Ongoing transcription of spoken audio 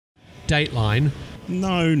Dateline.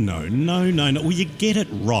 No. Well, you get it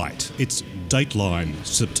right. It's Dateline,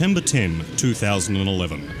 September 10,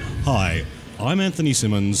 2011. Hi, I'm Anthony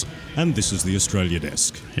Simmons, and this is the Australia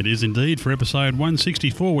Desk. It is indeed for episode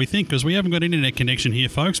 164, we think, because we haven't got internet connection here,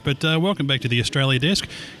 folks. But welcome back to the Australia Desk,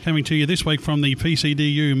 coming to you this week from the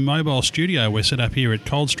PCDU mobile studio. We're set up here at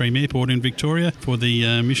Coldstream Airport in Victoria for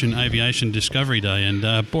the Mission Aviation Discovery Day.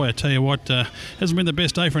 And boy, I tell you what, hasn't been the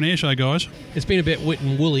best day for an air show, guys. It's been a bit wet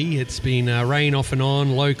and woolly. It's been rain off and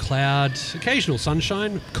on, low cloud, occasional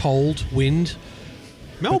sunshine, cold, wind.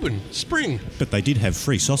 Melbourne, spring. But they did have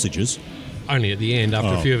free sausages. Only at the end,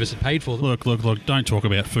 after a few of us had paid for them. Look, don't talk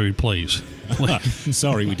about food, please.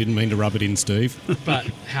 Sorry, we didn't mean to rub it in, Steve. But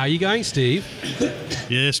how are you going, Steve?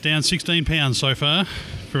 Yes, down 16 pounds so far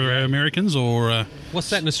for Americans, or... What's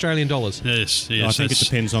that in Australian dollars? Yes. I think it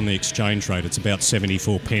depends on the exchange rate. It's about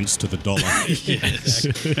 74 pence to the dollar. Yes,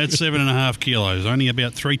 that's 7.5 kilos, only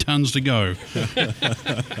about 3 tonnes to go.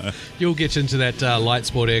 You'll get into that light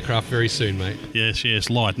sport aircraft very soon, mate. Yes,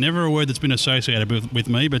 light. Never a word that's been associated with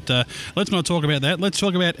me, but let's not talk about that. Let's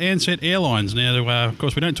talk about Ansett Airlines. Now, of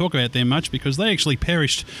course, we don't talk about them much because they actually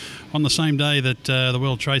perished on the same day that the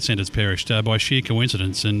World Trade Centers perished by sheer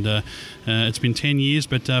coincidence. And it's been 10 years,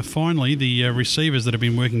 but finally the receivers that have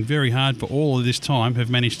been working very hard for all of this time have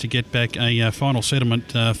managed to get back a final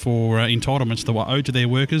settlement for entitlements that were owed to their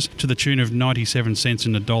workers to the tune of 97 cents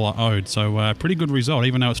in the dollar owed. So pretty good result,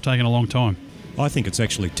 even though it's taken a long time. I think it's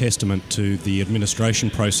actually testament to the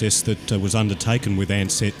administration process that was undertaken with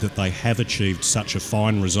Ansett that they have achieved such a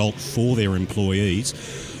fine result for their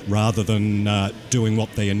employees, rather than doing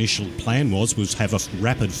what the initial plan was have a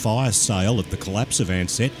rapid fire sale at the collapse of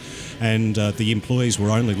Ansett, and the employees were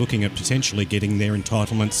only looking at potentially getting their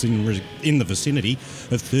entitlements in the vicinity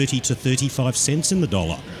of 30 to 35 cents in the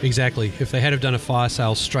dollar. Exactly. If they had have done a fire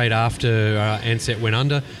sale straight after Ansett went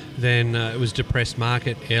under, then it was depressed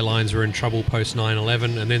market. Airlines were in trouble post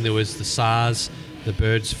 9/11, and then there was the SARS, the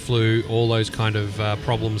birds flu, all those kind of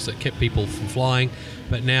problems that kept people from flying.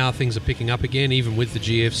 But now things are picking up again, even with the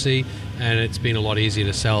GFC, and it's been a lot easier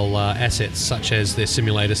to sell assets such as their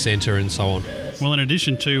simulator centre and so on. Well, in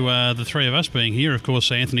addition to the three of us being here, of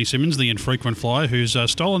course, Anthony Simmons, the infrequent flyer, who's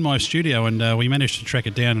stolen my studio, and we managed to track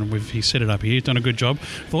it down, and he set it up here. He's done a good job.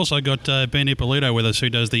 We've also got Ben Ippolito with us, who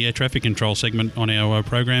does the air traffic control segment on our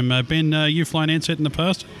program. Ben, you've flown Ansett in the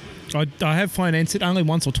past? I have flown Ansett only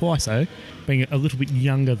once or twice, though. Being a little bit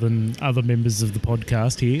younger than other members of the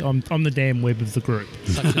podcast here, I'm the damn web of the group.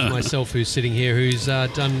 Such as myself, who's sitting here, who's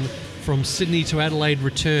done from Sydney to Adelaide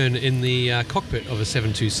return in the cockpit of a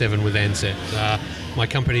 727 with Ansett. My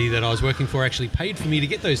company that I was working for actually paid for me to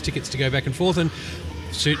get those tickets to go back and forth, and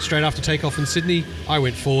straight after takeoff in Sydney, I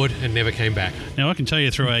went forward and never came back. Now, I can tell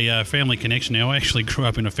you through a family connection now, I actually grew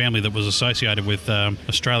up in a family that was associated with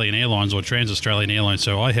Australian Airlines or Trans-Australian Airlines,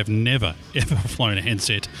 so I have never, ever flown a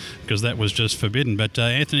Ansett because that was just forbidden. But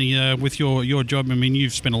Anthony, with your job, I mean,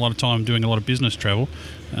 you've spent a lot of time doing a lot of business travel,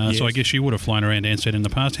 yes. So I guess you would have flown around Ansett in the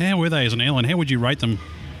past. How were they as an airline? How would you rate them?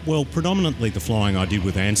 Well, predominantly the flying I did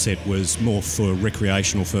with Ansett was more for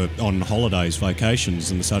recreational, on holidays, vacations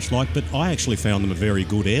and such like, but I actually found them a very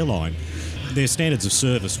good airline. Their standards of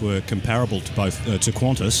service were comparable to both to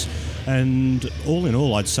Qantas, and all in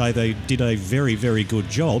all I'd say they did a very, very good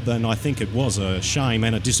job, and I think it was a shame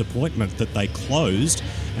and a disappointment that they closed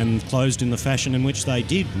in the fashion in which they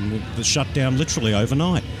did, and shut down literally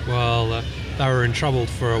overnight. Well, they were in trouble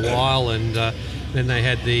for a while, and then they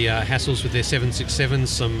had the hassles with their 767s,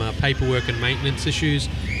 some paperwork and maintenance issues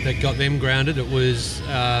that got them grounded. It was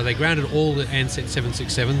they grounded all the Ansett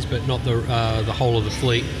 767s, but not the whole of the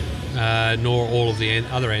fleet, nor all of the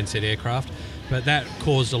other Ansett aircraft. But that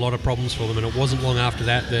caused a lot of problems for them, and it wasn't long after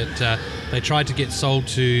that they tried to get sold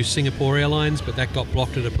to Singapore Airlines, but that got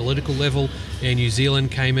blocked at a political level. Air New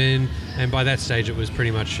Zealand came in, and by that stage it was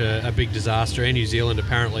pretty much a big disaster. Air New Zealand,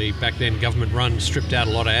 apparently back then government run, stripped out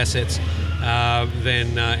a lot of assets.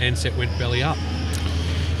 Then Ansett went belly up.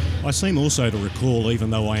 I seem also to recall,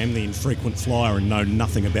 even though I am the infrequent flyer and know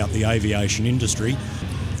nothing about the aviation industry,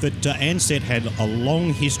 that Ansett had a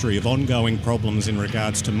long history of ongoing problems in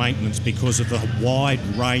regards to maintenance because of the wide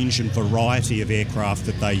range and variety of aircraft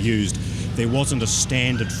that they used. There wasn't a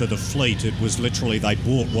standard for the fleet. It was literally they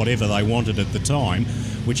bought whatever they wanted at the time,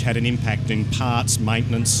 which had an impact in parts,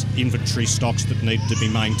 maintenance, inventory stocks that needed to be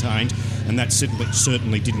maintained, and that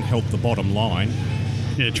certainly didn't help the bottom line.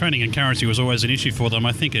 Yeah, training and currency was always an issue for them.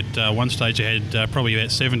 I think at one stage they had probably about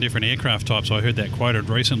 7 different aircraft types. I heard that quoted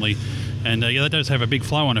recently. And that does have a big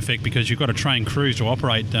flow-on effect because you've got to train crews to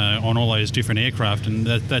operate on all those different aircraft, and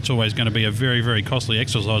that's always going to be a very, very costly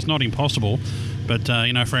exercise. Not impossible, But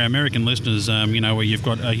for our American listeners, where you've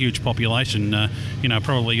got a huge population,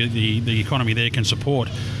 probably the economy there can support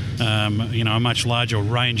a much larger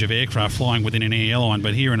range of aircraft flying within an airline.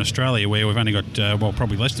 But here in Australia, where we've only got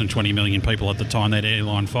probably less than 20 million people at the time that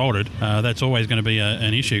airline folded, that's always going to be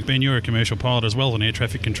an issue. Ben, you're a commercial pilot as well, an air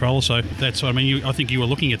traffic controller, so that's. I think you were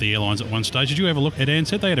looking at the airlines at one stage. Did you ever look at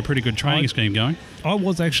Ansett? They had a pretty good training scheme going. I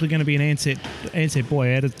was actually going to be an Ansett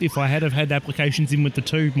boy. If I had have had applications in with the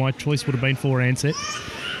two, my choice would have been for Ansett.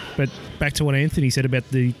 But back to what Anthony said about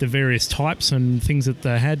the various types and things that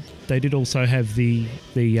they had, they did also have the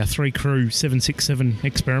 3-crew 767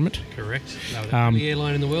 experiment. Correct. No, the only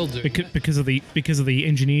airline in the world doing that. Because of the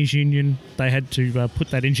engineers union, they had to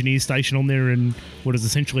put that engineers station on there in what is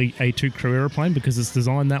essentially a 2-crew aeroplane because it's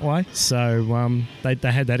designed that way. So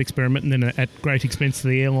they had that experiment, and then at great expense to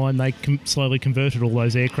the airline, they slowly converted all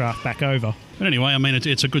those aircraft back over. But anyway,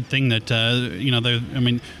 it's a good thing that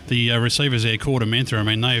the receivers there, Korda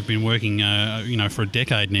Mentha, they have been working for a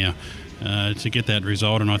decade now to get that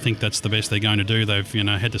result, and I think that's the best they're going to do. They've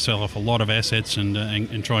had to sell off a lot of assets and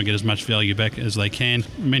try and get as much value back as they can.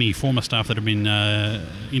 Many former staff that have been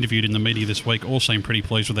interviewed in the media this week all seem pretty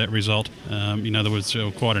pleased with that result. There was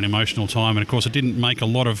quite an emotional time, and of course it didn't make a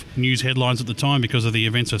lot of news headlines at the time because of the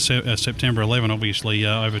events of September 11 obviously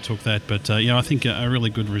overtook that. But I think a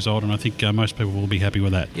really good result, and I think most people will be happy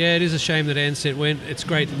with that. Yeah, it is a shame that Ansett went. It's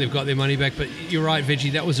great that they've got their money back, but you're right,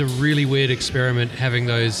 Veggie, that was a really weird experiment having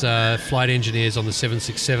those flight engineers on the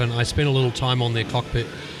 767. I spent a little time on their cockpit,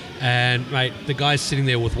 and mate, the guy's sitting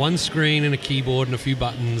there with one screen and a keyboard and a few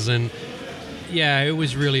buttons, and yeah, it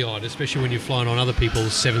was really odd, especially when you're flying on other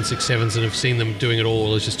people's 767s and have seen them doing it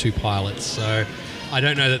all as just two pilots. So I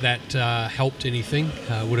don't know that helped anything.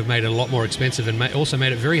 Would have made it a lot more expensive, and also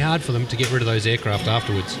made it very hard for them to get rid of those aircraft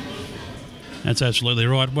afterwards. That's absolutely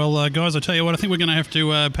right. Well, guys, I tell you what, I think we're going to have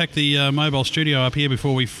to pack the mobile studio up here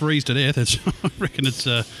before we freeze to death. I reckon it's,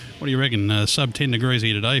 what do you reckon, sub 10 degrees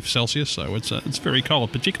here today, Celsius, so it's very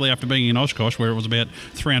cold, particularly after being in Oshkosh where it was about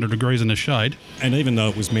 300 degrees in the shade. And even though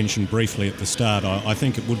it was mentioned briefly at the start, I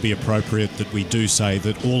think it would be appropriate that we do say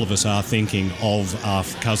that all of us are thinking of our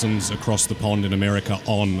cousins across the pond in America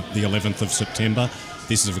on the 11th of September.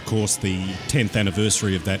 This is, of course, the 10th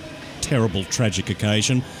anniversary of that terrible, tragic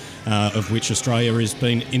occasion. Of which Australia has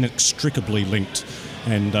been inextricably linked.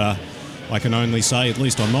 And I can only say, at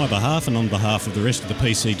least on my behalf and on behalf of the rest of the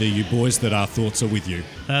PCDU boys, that our thoughts are with you.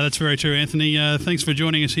 That's very true, Anthony. Thanks for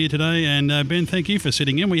joining us here today. And Ben, thank you for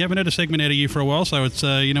sitting in. We haven't had a segment out of you for a while, so it's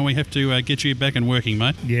we have to get you back and working,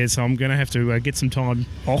 mate. Yeah, so I'm going to have to get some time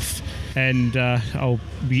off, and I'll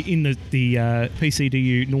be in the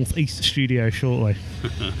PCDU Northeast studio shortly.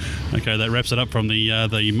 Okay, that wraps it up from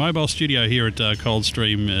the mobile studio here at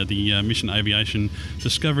Coldstream, the Mission Aviation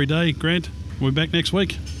Discovery Day. Grant, we're back next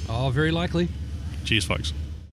week. Oh, very likely. Cheers, folks.